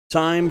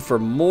Time for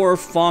more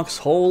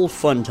Foxhole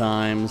fun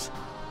times.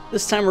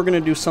 This time we're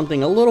going to do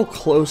something a little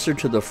closer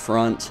to the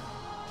front.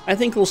 I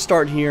think we'll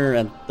start here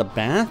at the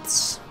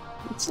baths.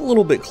 It's a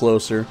little bit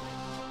closer,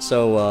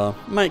 so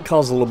might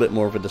cause a little bit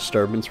more of a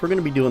disturbance. We're going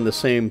to be doing the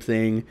same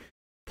thing,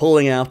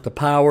 pulling out the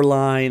power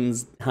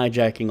lines,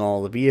 hijacking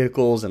all the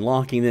vehicles and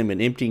locking them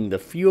and emptying the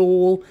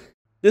fuel.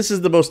 This is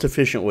the most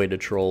efficient way to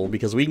troll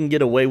because we can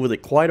get away with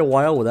it quite a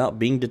while without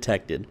being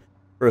detected.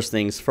 First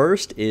things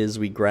first is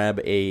we grab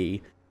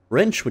a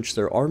wrench, which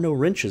there are no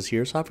wrenches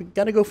here, so I've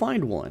got to go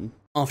find one.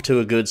 Off to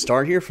a good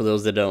start here. For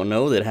those that don't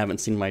know, that haven't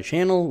seen my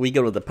channel, we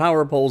go to the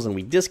power poles and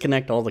we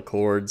disconnect all the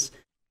cords.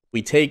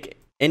 We take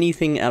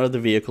anything out of the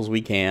vehicles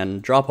we can,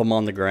 drop them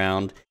on the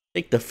ground,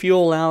 take the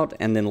fuel out,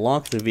 and then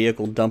lock the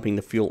vehicle, dumping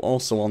the fuel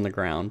also on the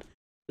ground.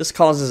 This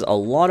causes a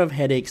lot of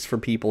headaches for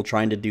people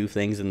trying to do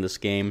things in this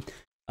game.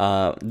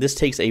 This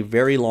takes a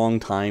very long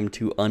time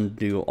to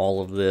undo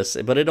all of this,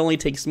 but it only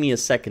takes me a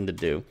second to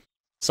do.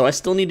 So I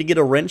still need to get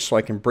a wrench so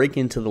I can break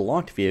into the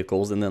locked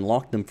vehicles and then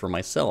lock them for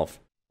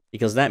myself,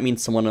 because that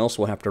means someone else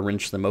will have to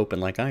wrench them open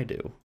like I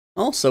do.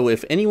 Also,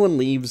 if anyone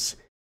leaves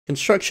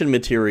construction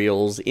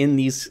materials in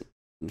these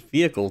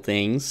vehicle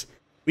things,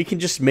 we can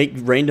just make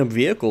random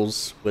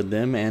vehicles with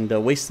them and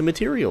waste the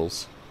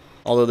materials,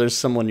 although there's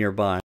someone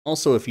nearby.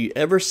 Also, if you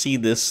ever see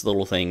this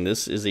little thing,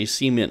 this is a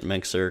cement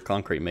mixer,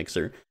 concrete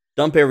mixer.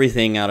 Dump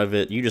everything out of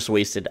it. You just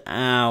wasted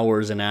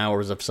hours and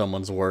hours of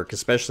someone's work,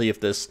 especially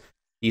if this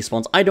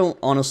despawns. I don't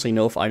honestly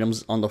know if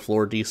items on the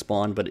floor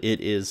despawn, but it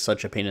is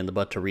such a pain in the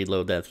butt to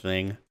reload that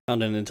thing.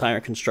 Found an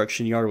entire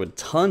construction yard with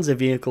tons of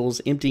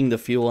vehicles, emptying the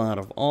fuel out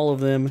of all of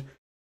them,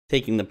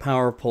 taking the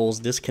power poles,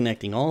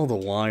 disconnecting all the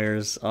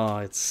wires. Oh,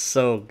 it's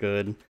so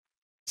good.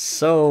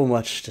 So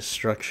much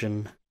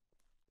destruction.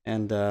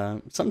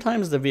 And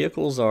sometimes the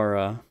vehicles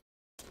are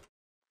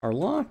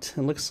locked.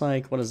 It looks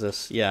like, what is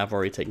this? Yeah, I've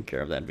already taken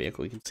care of that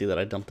vehicle. You can see that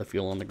I dumped the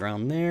fuel on the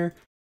ground there.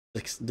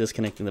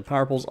 Disconnecting the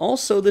power poles.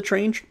 Also, the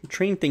train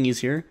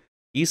thingies here.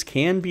 These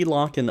can be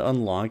locked and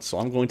unlocked, so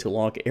I'm going to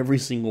lock every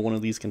single one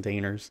of these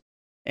containers.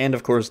 And,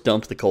 of course,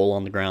 dump the coal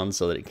on the ground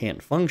so that it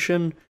can't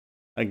function.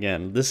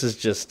 Again, this is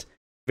just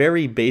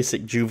very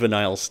basic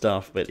juvenile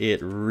stuff, but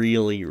it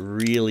really,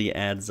 really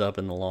adds up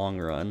in the long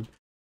run.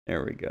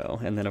 There we go.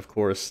 And then, of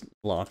course,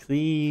 lock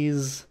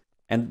these.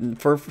 And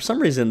for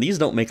some reason, these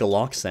don't make a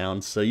lock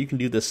sound, so you can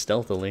do this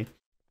stealthily.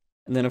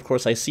 And then, of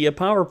course, I see a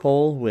power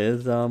pole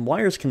with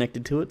wires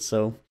connected to it,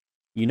 so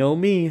you know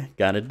me,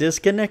 gotta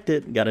disconnect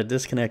it, gotta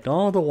disconnect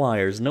all the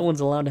wires. No one's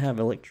allowed to have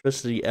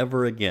electricity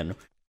ever again.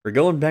 We're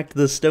going back to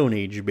the Stone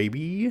Age,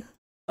 baby.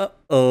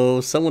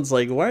 Uh-oh, someone's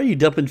like, why are you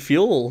dumping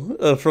fuel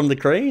from the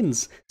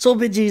cranes?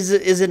 SwoleBenji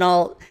isn't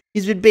all,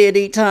 he's been banned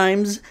 8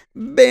 times.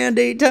 Banned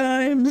 8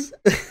 times.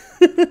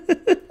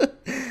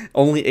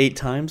 Only 8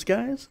 times,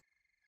 guys?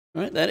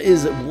 Alright, that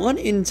is one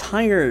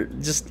entire,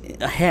 just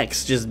a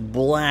hex, just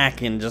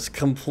black and just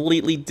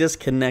completely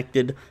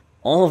disconnected.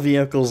 All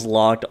vehicles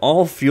locked,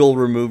 all fuel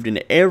removed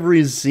in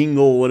every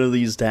single one of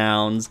these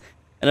towns.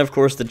 And of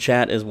course the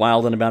chat is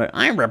wilding about it.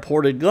 I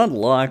reported, good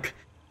luck.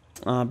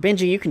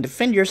 Benji, you can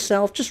defend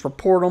yourself, just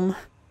report them.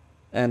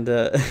 And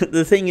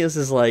the thing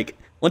is like,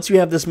 once you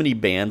have this many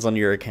bans on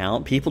your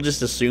account, people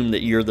just assume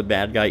that you're the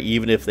bad guy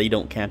even if they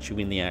don't catch you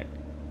in the act.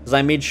 Because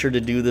I made sure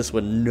to do this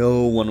when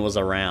no one was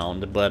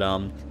around, but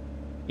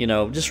you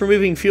know, just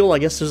removing fuel, I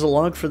guess there's a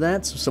log for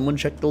that, so someone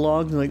checked the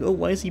log and like, oh,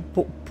 why is he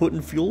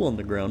putting fuel on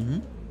the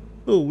ground?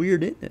 Oh,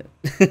 weird, isn't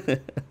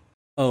it?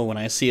 Oh, when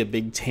I see a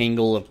big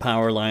tangle of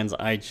power lines,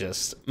 I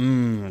just,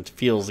 it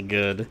feels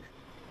good.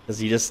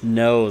 Because you just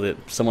know that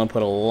someone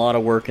put a lot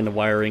of work into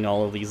wiring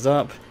all of these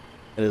up.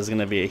 It is going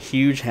to be a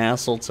huge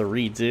hassle to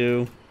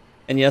redo.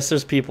 And yes,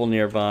 there's people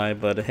nearby,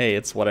 but hey,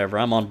 it's whatever.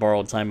 I'm on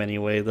borrowed time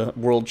anyway. The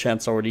world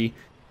chat's already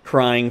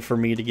crying for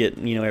me to get,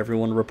 you know,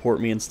 everyone to report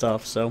me and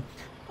stuff, so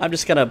I'm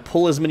just gonna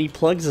pull as many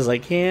plugs as I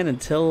can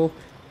until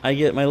I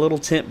get my little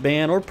temp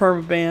ban or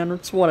perma ban, or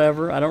it's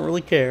whatever, I don't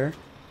really care.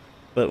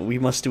 But we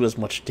must do as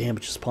much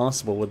damage as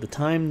possible with the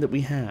time that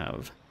we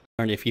have.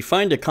 Alright, if you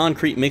find a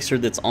concrete mixer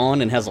that's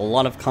on and has a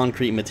lot of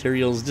concrete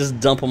materials, just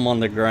dump them on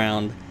the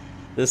ground.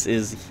 This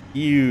is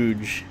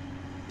huge,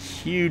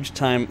 huge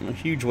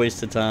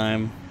waste of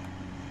time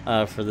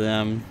for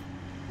them.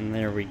 And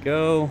there we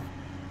go.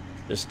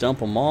 Just dump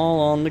them all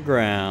on the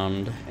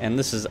ground. And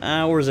this is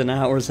hours and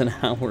hours and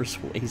hours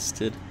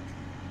wasted.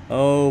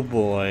 Oh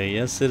boy,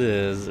 yes it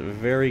is.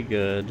 Very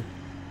good.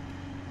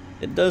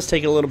 It does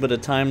take a little bit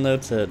of time though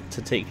to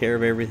take care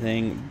of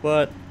everything,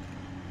 but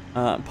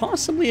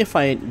possibly if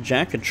I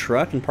jack a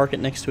truck and park it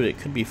next to it, it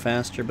could be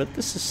faster, but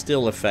this is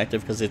still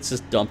effective because it's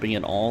just dumping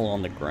it all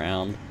on the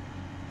ground,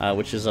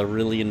 which is a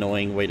really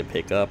annoying way to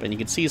pick up. And you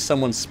can see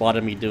someone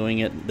spotted me doing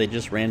it. They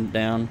just ran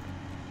down.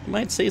 You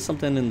might say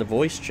something in the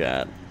voice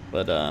chat.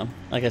 But,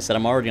 like I said,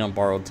 I'm already on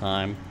borrowed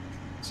time,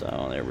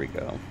 so there we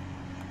go.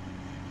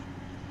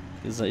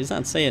 He's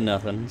not saying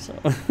nothing, so...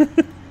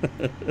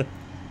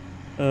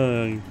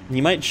 he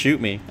might shoot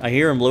me. I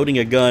hear him loading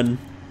a gun.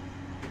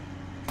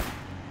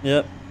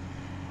 Yep.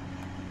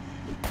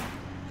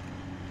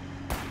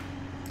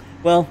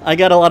 Well, I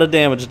got a lot of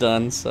damage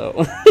done,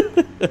 so...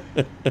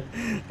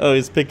 Oh,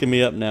 he's picking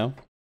me up now.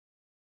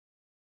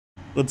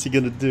 What's he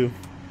gonna do?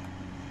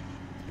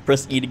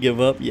 Press E to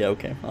give up? Yeah,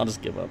 okay. I'll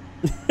just give up.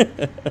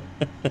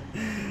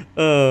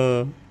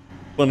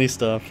 Funny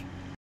stuff.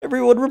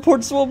 Everyone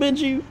report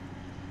SwoleBenji!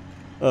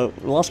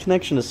 Lost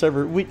connection to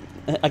server.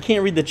 I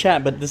can't read the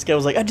chat, but this guy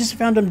was like, I just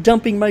found him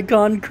dumping my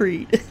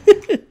concrete.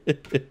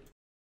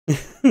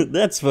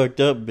 That's fucked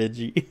up,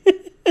 Benji.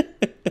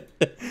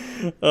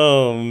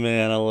 Oh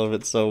man, I love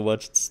it so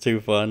much. It's too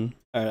fun.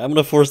 Alright, I'm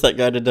gonna force that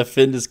guy to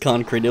defend his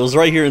concrete. It was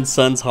right here in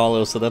Sun's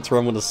Hollow, so that's where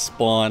I'm gonna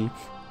spawn.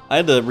 I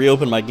had to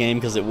reopen my game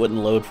because it wouldn't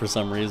load for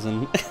some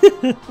reason.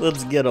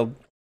 Let's get him.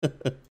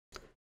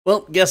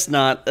 Well, guess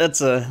not.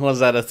 That's was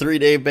that a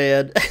 3-day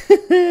ban?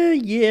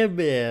 Yeah,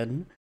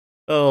 man.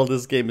 Oh,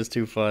 this game is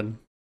too fun.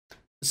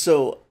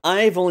 So,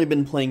 I've only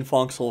been playing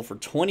Foxhole for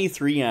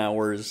 23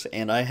 hours,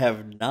 and I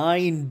have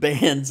 9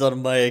 bans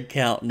on my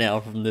account now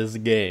from this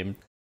game.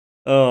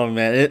 Oh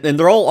man, and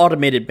they're all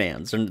automated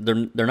bans.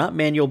 They're not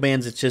manual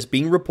bans. It's just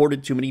being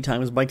reported too many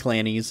times by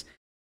clannies.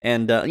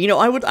 And you know,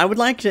 I would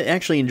like to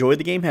actually enjoy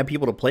the game, have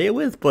people to play it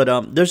with,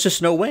 but there's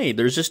just no way.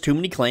 There's just too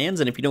many clans,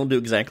 and if you don't do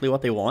exactly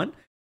what they want,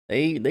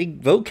 they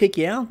vote kick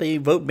you out. They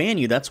vote ban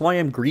you. That's why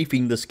I'm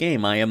griefing this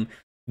game. I am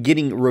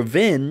getting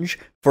revenge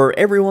for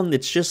everyone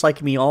that's just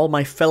like me, all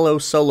my fellow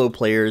solo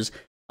players.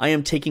 I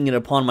am taking it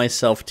upon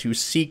myself to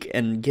seek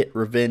and get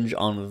revenge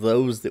on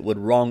those that would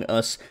wrong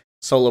us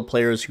solo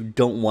players who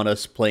don't want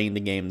us playing the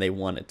game they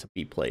want it to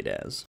be played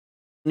as.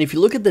 And if you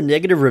look at the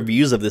negative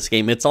reviews of this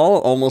game, it's all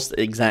almost the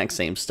exact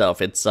same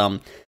stuff. It's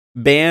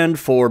banned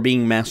for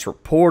being mass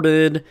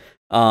reported.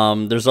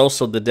 There's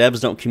also the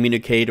devs don't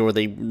communicate or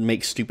they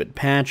make stupid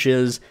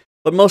patches.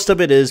 But most of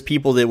it is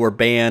people that were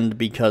banned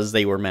because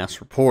they were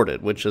mass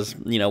reported, which is,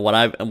 you know, what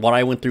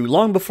I went through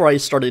long before I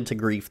started to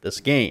grief this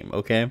game,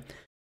 okay?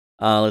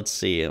 Let's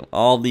see.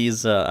 All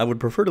these, I would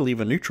prefer to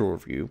leave a neutral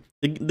review.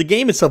 The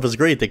game itself is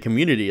great, the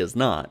community is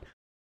not.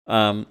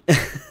 Oh,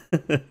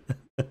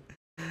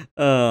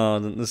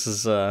 this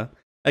is,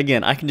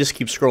 again, I can just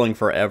keep scrolling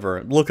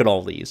forever. Look at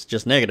all these.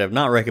 Just negative,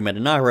 not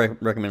recommended, not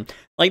recommended.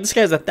 Like, this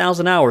guy's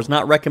 1,000 hours,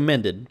 not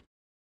recommended.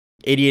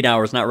 88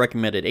 hours, not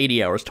recommended.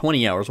 80 hours,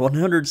 20 hours,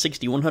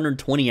 160,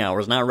 120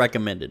 hours, not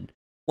recommended.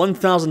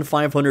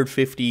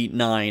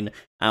 1,559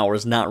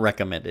 hours, not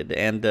recommended.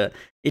 And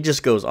it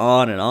just goes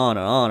on and on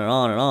and on and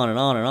on and on and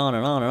on and on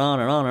and on and on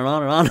and on and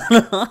on and on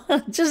and on.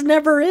 It just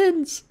never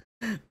ends.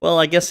 Well,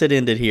 I guess it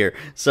ended here.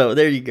 So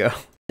there you go.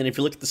 And if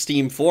you look at the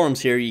Steam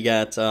forums here, you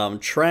got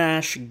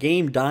trash,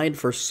 game died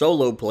for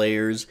solo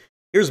players.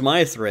 Here's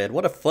my thread.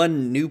 What a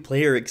fun new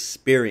player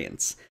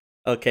experience.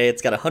 Okay,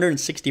 it's got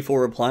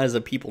 164 replies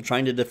of people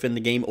trying to defend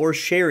the game or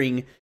sharing,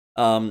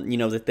 you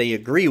know, that they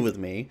agree with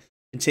me.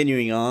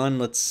 Continuing on,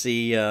 let's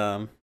see, you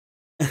gotta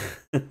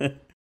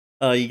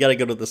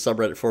go to the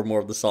subreddit for more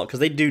of the salt, because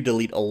they do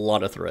delete a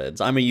lot of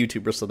threads. I'm a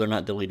YouTuber, so they're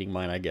not deleting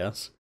mine, I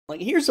guess.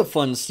 Like, here's a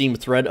fun Steam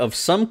thread of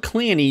some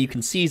clanny. You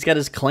can see he's got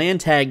his clan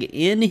tag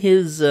in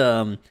his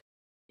Reddit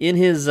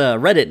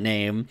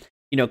name,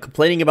 you know,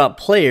 complaining about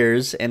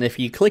players, and if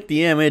you click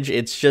the image,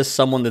 it's just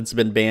someone that's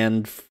been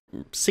banned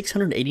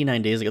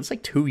 689 days ago. It's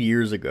like 2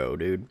 years ago,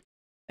 dude.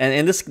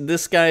 And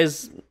this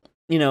guy's,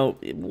 you know,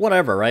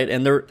 whatever, right?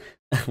 And they're,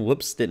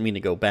 whoops, didn't mean to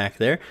go back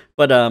there.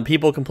 But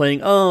people complaining,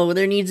 oh,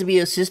 there needs to be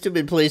a system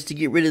in place to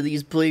get rid of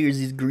these players,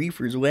 these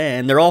griefers,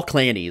 and they're all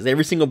clannies.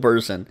 Every single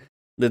person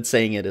that's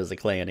saying it is a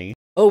clanny.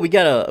 Oh, we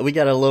got a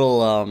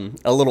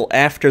little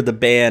after the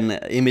ban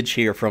image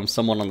here from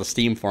someone on the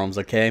Steam forums,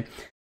 okay?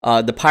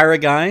 The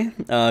pirate guy,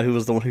 who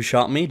was the one who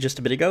shot me just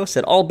a bit ago,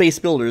 said, all base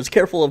builders,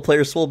 careful of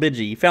player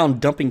SwoleBenji, found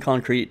dumping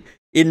concrete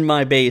in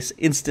my base,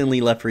 instantly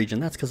left region.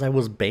 That's because I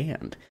was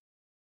banned.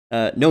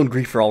 Known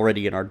griefer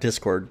already in our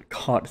Discord,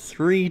 caught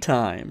 3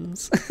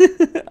 times.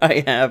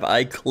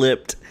 I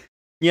clipped.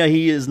 Yeah,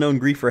 he is known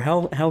griefer,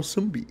 how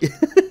Sumbi.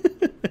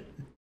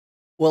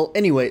 Well,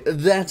 anyway,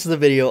 that's the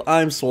video.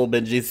 I'm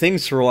SwoleBenji.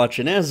 Thanks for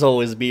watching. As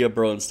always, be a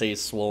bro and stay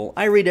swole.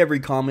 I read every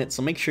comment,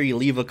 so make sure you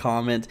leave a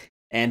comment.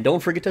 And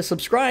don't forget to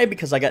subscribe,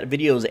 because I got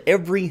videos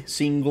every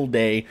single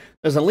day.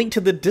 There's a link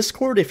to the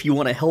Discord if you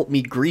want to help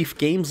me grief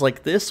games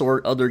like this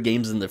or other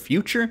games in the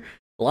future.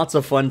 Lots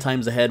of fun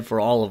times ahead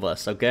for all of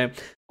us, okay?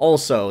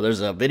 Also,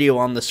 there's a video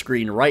on the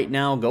screen right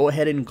now. Go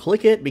ahead and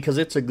click it, because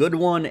it's a good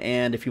one.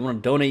 And if you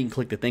want to donate, you can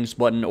click the thanks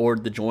button or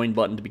the join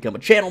button to become a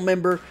channel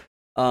member.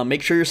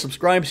 Make sure you're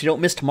subscribed so you don't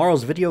miss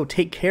tomorrow's video.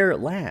 Take care,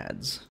 lads.